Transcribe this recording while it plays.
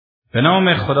به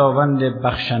نام خداوند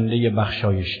بخشنده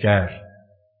بخشایشگر.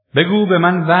 بگو به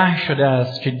من وحی شده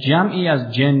است که جمعی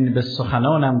از جن به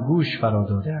سخنانم گوش فرا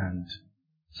دادند.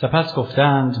 سپس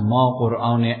گفتند ما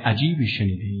قرآن عجیبی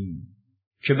شنیدیم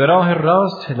که به راه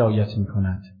راست هدایت می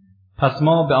کند. پس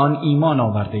ما به آن ایمان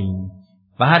آورده ایم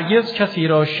و هرگز کسی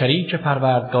را شریک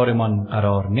پروردگارمان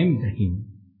قرار نمی دهیم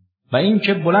و این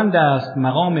که بلند است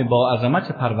مقام با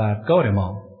عظمت پروردگار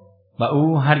ما و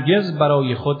او هرگز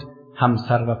برای خود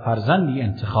همسر و فرزندی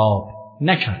انتخاب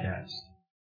نکرده است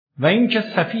و این که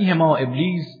سفیه ما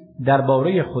ابلیس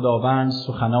درباره خداوند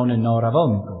سخنان ناروا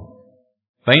می گفت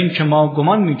و این که ما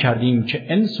گمان می کردیم که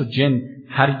انس و جن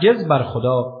هرگز بر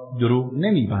خدا دروغ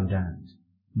نمی بندند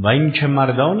و این که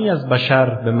مردانی از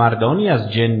بشر به مردانی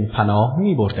از جن پناه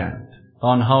می بردند و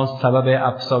آنها سبب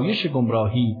افزایش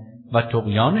گمراهی و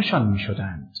طغیانشان می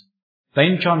شدند و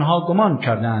این که آنها گمان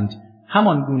کردند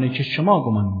همان گونه که شما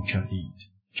گمان می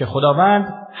کردید که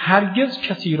خداوند هرگز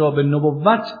کسی را به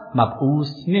نبوت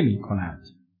مبعوث نمی کند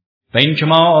و این که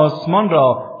ما آسمان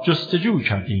را جستجو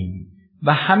کردیم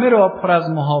و همه را پر از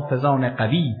محافظان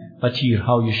قوی و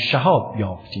تیرهای شهاب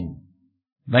یافتیم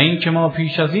و این که ما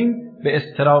پیش از این به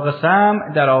استراق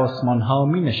سمع در آسمانها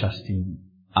می نشستیم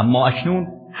اما اکنون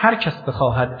هر کس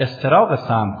بخواهد استراق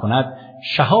سمع کند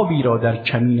شهابی را در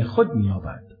کمین خود می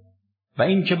یابد و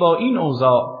این که با این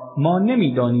اوضاع ما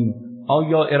نمی دانیم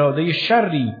آیا اراده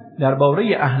شری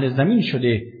درباره اهل زمین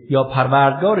شده یا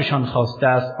پروردگارشان خواسته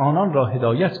است آنان را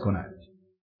هدایت کند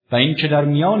و این که در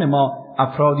میان ما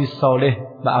افرادی صالح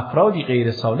و افرادی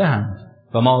غیر صالحند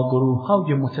و ما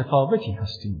گروه‌های متفاوتی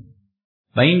هستیم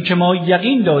و این که ما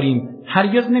یقین داریم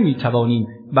هرگز نمیتوانیم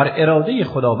بر اراده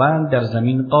خداوند در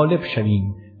زمین غالب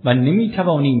شویم و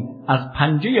نمیتوانیم از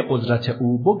پنجه قدرت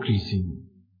او بگریزیم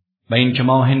و این که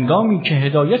ما هنگامی که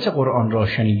هدایت قرآن را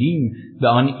شنیدیم به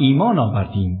آن ایمان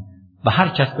آوردیم و هر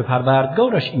کس به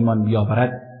پروردگارش ایمان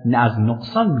بیاورد نه از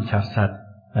نقصان میترسد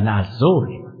و نه از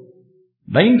ظلم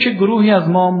و این که گروهی از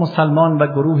ما مسلمان و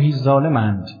گروهی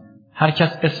ظالمند. هر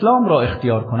کس اسلام را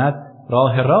اختیار کند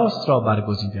راه راست را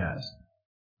برگزیده است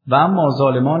و اما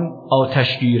ظالمان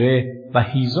آتشگیره و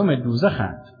هیزم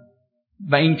دوزخند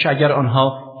و این که اگر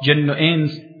آنها جن و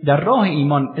انس در راه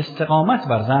ایمان استقامت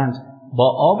ورزند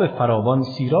با آب فراوان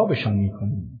سیرابشان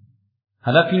می‌کنیم.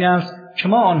 هدف این است که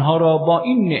ما آنها را با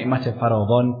این نعمت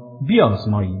فراوان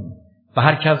بیازماییم و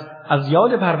هر کس از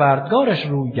یاد پروردگارش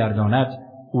روی گرداند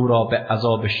او را به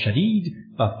عذاب شدید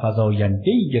و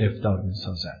فزاینده‌ای گرفتار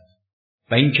می‌سازد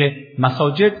و اینکه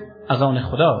مساجد از آن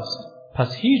خداست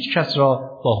پس هیچ کس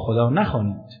را با خدا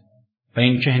نخوانید و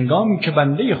اینکه هنگامی که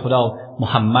بنده خدا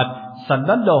محمد صلی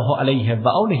الله علیه و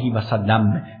آله و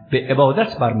سلم به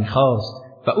عبادت برمیخواست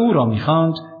و او را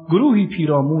میخواند گروهی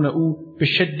پیرامون او به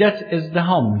شدت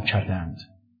ازدحام میکردند.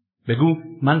 بگو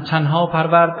من تنها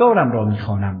پروردگارم را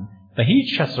میخوانم و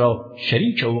هیچ کس را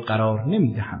شریک او قرار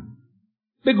نمیدهم.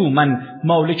 بگو من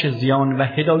مالک زیان و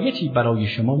هدایتی برای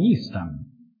شما نیستم.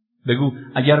 بگو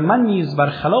اگر من نیز بر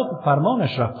خلاف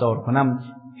فرمانش رفتار کنم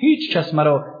هیچ کس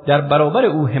مرا در برابر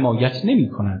او حمایت نمی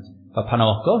کند و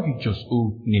پناهگاهی جز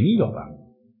او نمی یابم.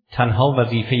 تنها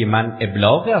وظیفه من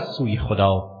ابلاغ از سوی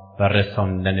خدا و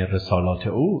رساندن رسالات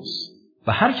اوست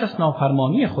و هر کس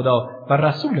نافرمانی خدا و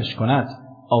رسولش کند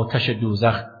آتش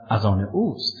دوزخ از آن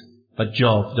اوست و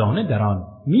جاودانه در آن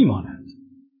میماند.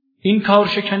 این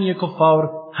کارشکنی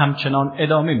کفار همچنان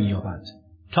ادامه می‌یابد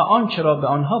تا آنچه را به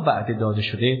آنها وعده داده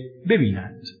شده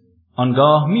ببینند.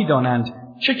 آنگاه می‌دانند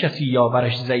چه کسی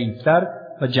یاورش ضعیف‌تر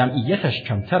و جمعیتش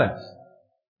کمتر است.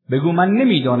 بگو من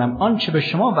نمی‌دانم آنچه به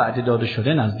شما وعده داده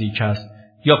شده نزدیک است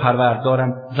یا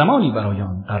پروردگارم زمانی برای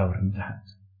آن قرار می‌دهد.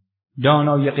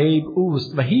 دانای غیب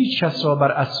اوست و هیچ کس را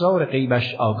بر اسرار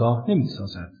غیبش آگاه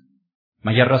نمی‌سازد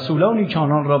مگر رسولانی که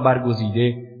آنان را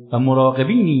برگزیده و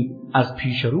مراقبینی از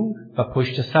پیش رو و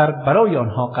پشت سر برای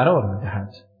آنها قرار می‌دهد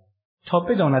تا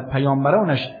بداند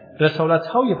پیامبرانش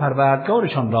رسالت‌های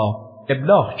پروردگارشان را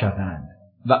ابلاغ کردند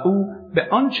و او به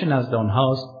آنچه نزد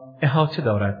آنهاست احاطه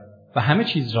دارد و همه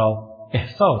چیز را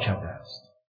احصا کرده است.